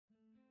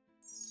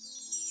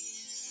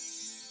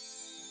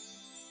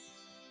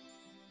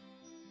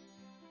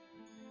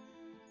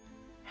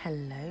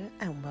Hello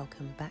and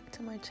welcome back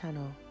to my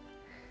channel.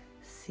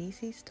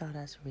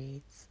 StarDust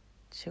reads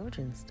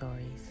children's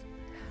stories.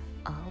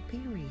 I'll be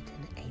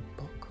reading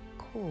a book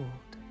called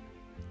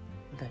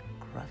The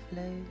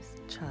Gruffalo's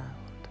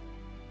Child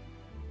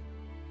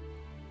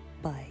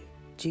by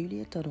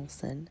Julia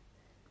Donaldson,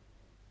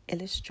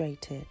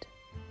 illustrated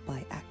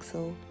by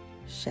Axel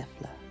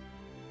Scheffler.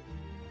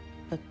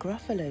 The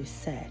Gruffalo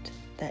said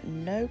that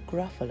no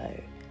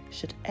Gruffalo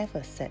should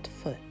ever set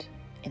foot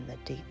in the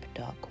deep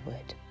dark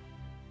wood.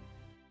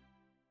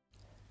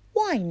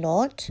 Why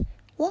not?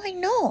 Why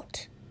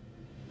not?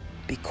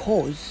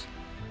 Because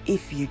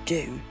if you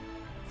do,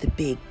 the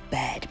big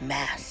bad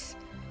mouse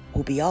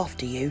will be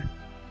after you.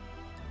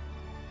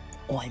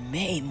 I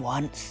met him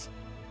once,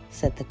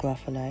 said the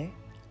Gruffalo.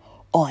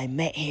 I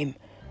met him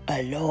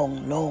a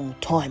long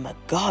time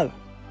ago.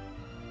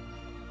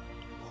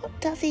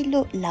 What does he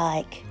look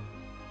like?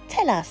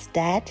 Tell us,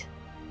 Dad.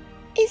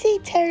 Is he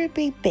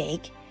terribly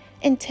big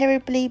and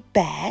terribly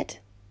bad?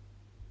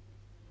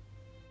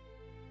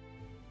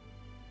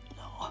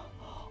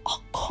 I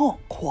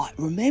can't quite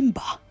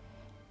remember,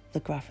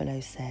 the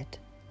Gruffalo said.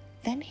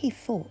 Then he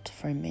thought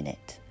for a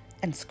minute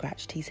and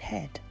scratched his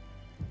head.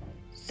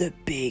 The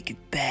big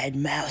bad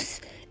mouse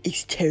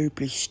is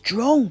terribly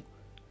strong,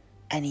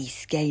 and his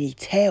scaly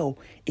tail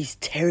is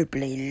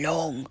terribly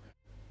long.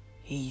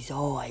 His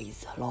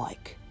eyes are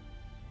like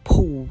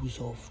pools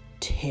of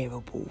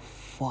terrible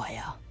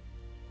fire,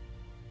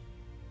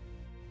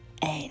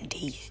 and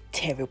his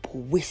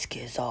terrible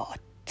whiskers are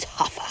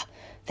tougher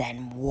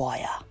than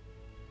wire.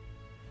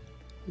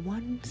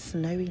 One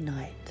snowy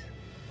night,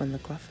 when the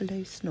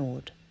Gruffalo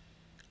snored,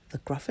 the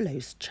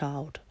Gruffalo's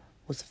child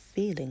was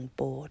feeling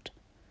bored.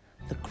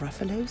 The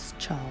Gruffalo's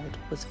child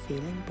was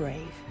feeling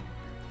brave,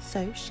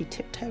 so she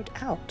tiptoed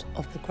out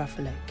of the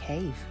Gruffalo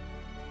cave.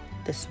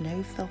 The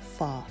snow fell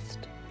fast,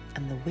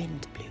 and the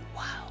wind blew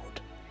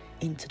wild.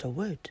 Into the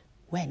wood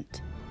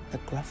went the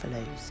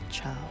Gruffalo's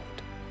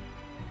child.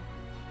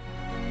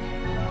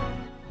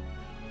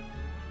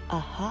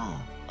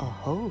 Aha,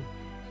 aho,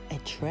 a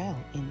trail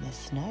in the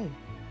snow.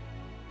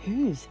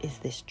 Whose is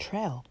this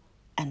trail,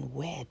 and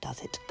where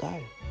does it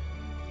go?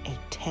 A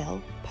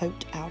tail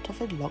poked out of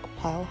a log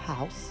pile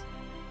house?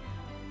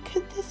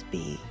 Could this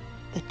be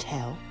the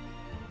tail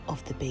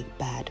of the big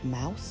bad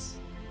mouse?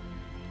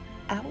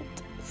 Out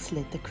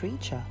slid the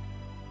creature.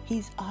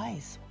 His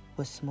eyes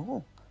were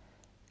small,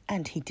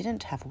 and he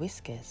didn't have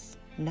whiskers.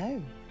 No,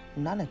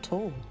 none at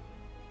all.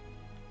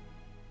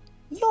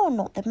 You're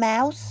not the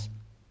mouse.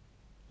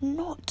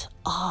 Not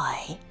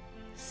I,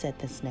 said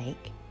the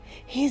snake.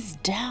 He's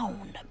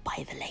down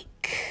by the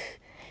lake,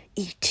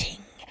 eating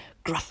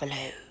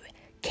Gruffalo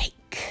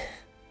cake.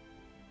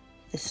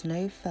 The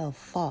snow fell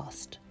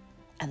fast,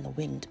 and the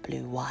wind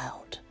blew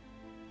wild.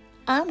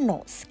 I'm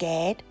not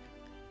scared,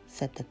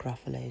 said the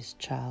Gruffalo's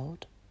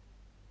child.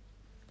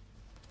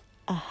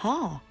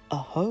 Aha,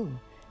 aho,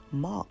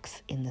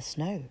 marks in the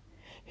snow.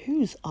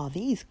 Whose are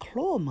these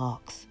claw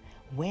marks?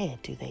 Where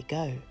do they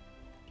go?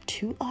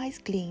 2 eyes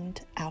gleamed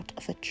out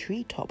of a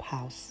treetop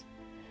house.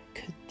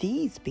 Could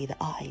these be the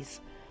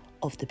eyes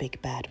of the big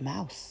bad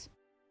mouse?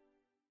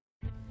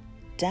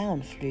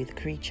 Down flew the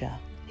creature.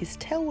 His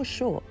tail was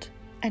short,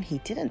 and he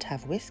didn't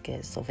have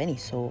whiskers of any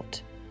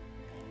sort.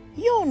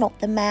 You're not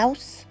the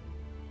mouse.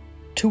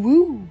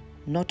 Too,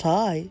 not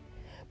I,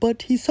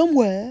 but he's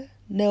somewhere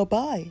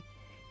nearby,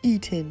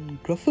 eating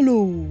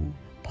Gruffalo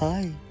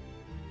pie.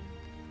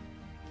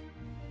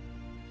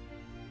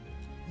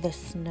 The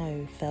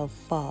snow fell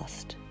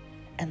fast,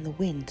 and the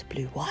wind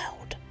blew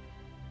wild.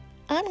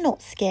 I'm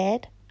not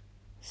scared,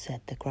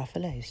 said the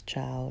Gruffalo's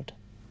child.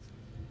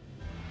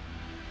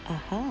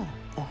 Aha,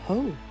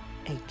 aho,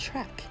 a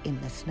track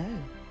in the snow.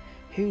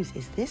 Whose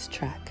is this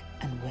track,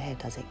 and where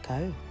does it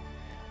go?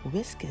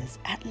 Whiskers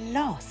at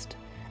last,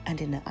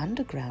 and in an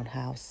underground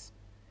house.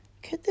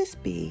 Could this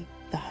be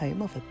the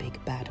home of a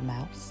big bad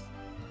mouse?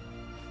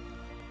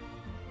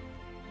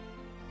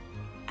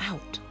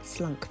 Out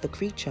slunk the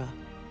creature.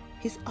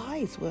 His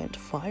eyes weren't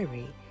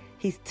fiery.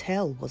 His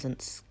tail wasn't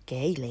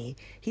scaly,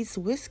 his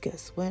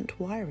whiskers weren't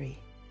wiry.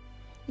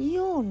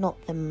 You're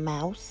not the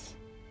mouse.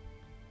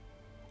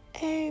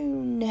 Oh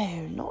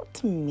no,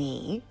 not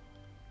me.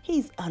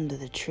 He's under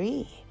the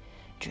tree,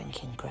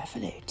 drinking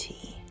Gruffalo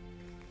tea.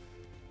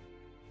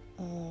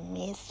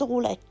 It's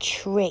all a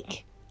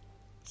trick,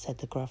 said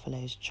the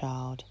Gruffalo's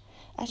child,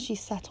 as she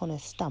sat on a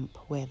stump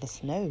where the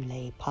snow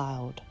lay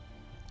piled.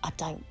 I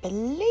don't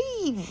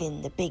believe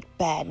in the big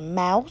bad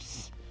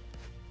mouse.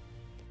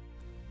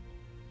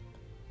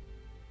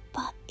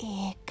 But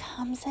here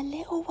comes a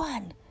little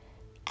one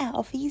out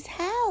of his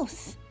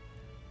house.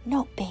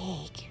 Not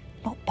big,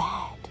 not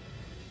bad,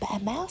 but a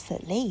mouse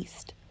at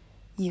least.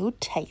 You'll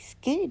taste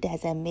good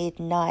as a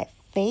midnight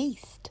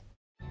feast.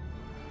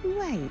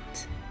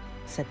 Wait,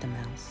 said the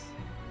mouse.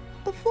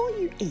 Before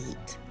you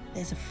eat,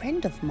 there's a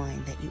friend of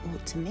mine that you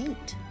ought to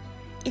meet.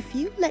 If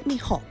you let me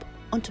hop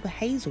onto a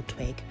hazel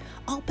twig,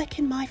 I'll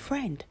beckon my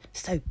friend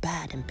so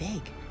bad and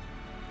big.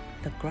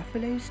 The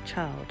Gruffalo's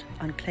child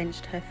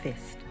unclenched her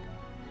fist.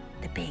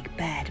 The big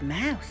bad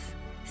mouse,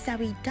 So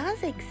he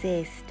does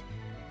exist.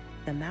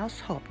 The mouse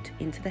hopped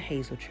into the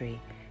hazel tree.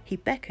 He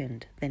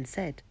beckoned, then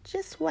said,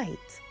 "Just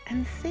wait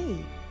and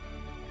see."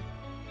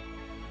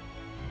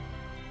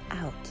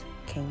 Out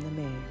came the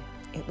moon.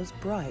 It was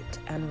bright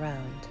and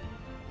round.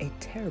 A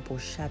terrible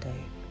shadow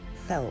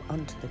fell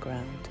onto the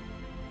ground.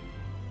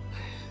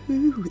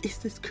 Who is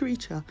this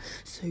creature,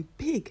 so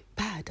big,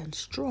 bad and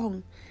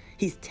strong?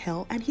 His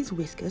tail and his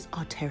whiskers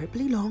are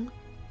terribly long.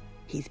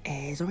 His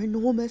ears are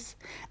enormous,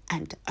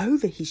 and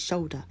over his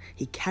shoulder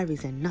he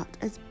carries a nut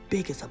as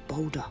big as a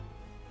boulder.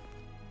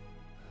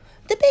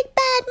 "The big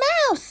bad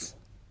mouse!"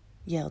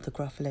 yelled the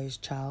Gruffalo's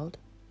child.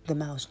 The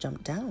mouse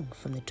jumped down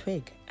from the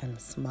twig and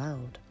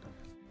smiled.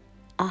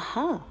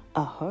 "Aha,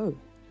 aho,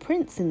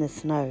 prints in the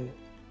snow.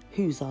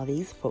 Whose are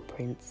these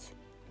footprints?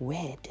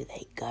 Where do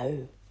they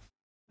go?"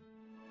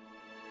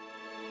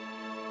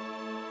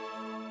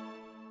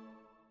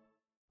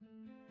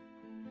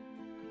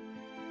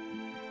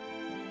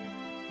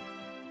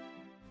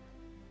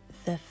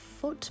 The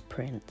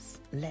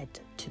footprints led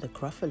to the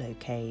Gruffalo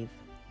cave,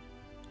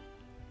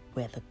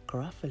 where the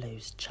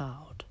Gruffalo's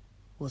child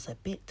was a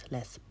bit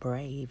less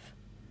brave.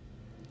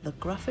 The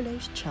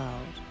Gruffalo's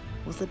child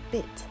was a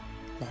bit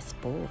less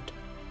bored.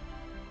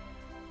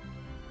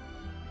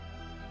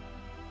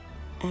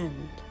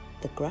 And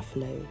the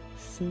Gruffalo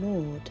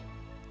snored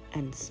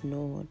and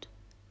snored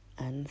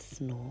and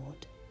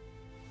snored.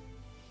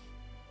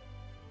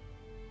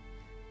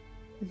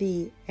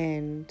 The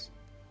end.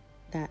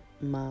 That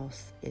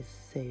mouse is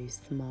so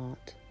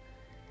smart.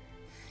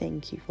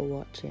 Thank you for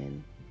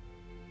watching.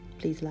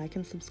 Please like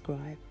and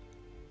subscribe.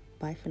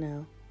 Bye for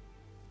now.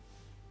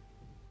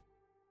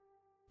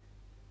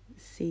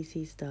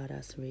 CC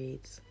StarDust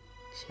reads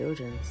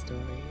children's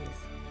stories.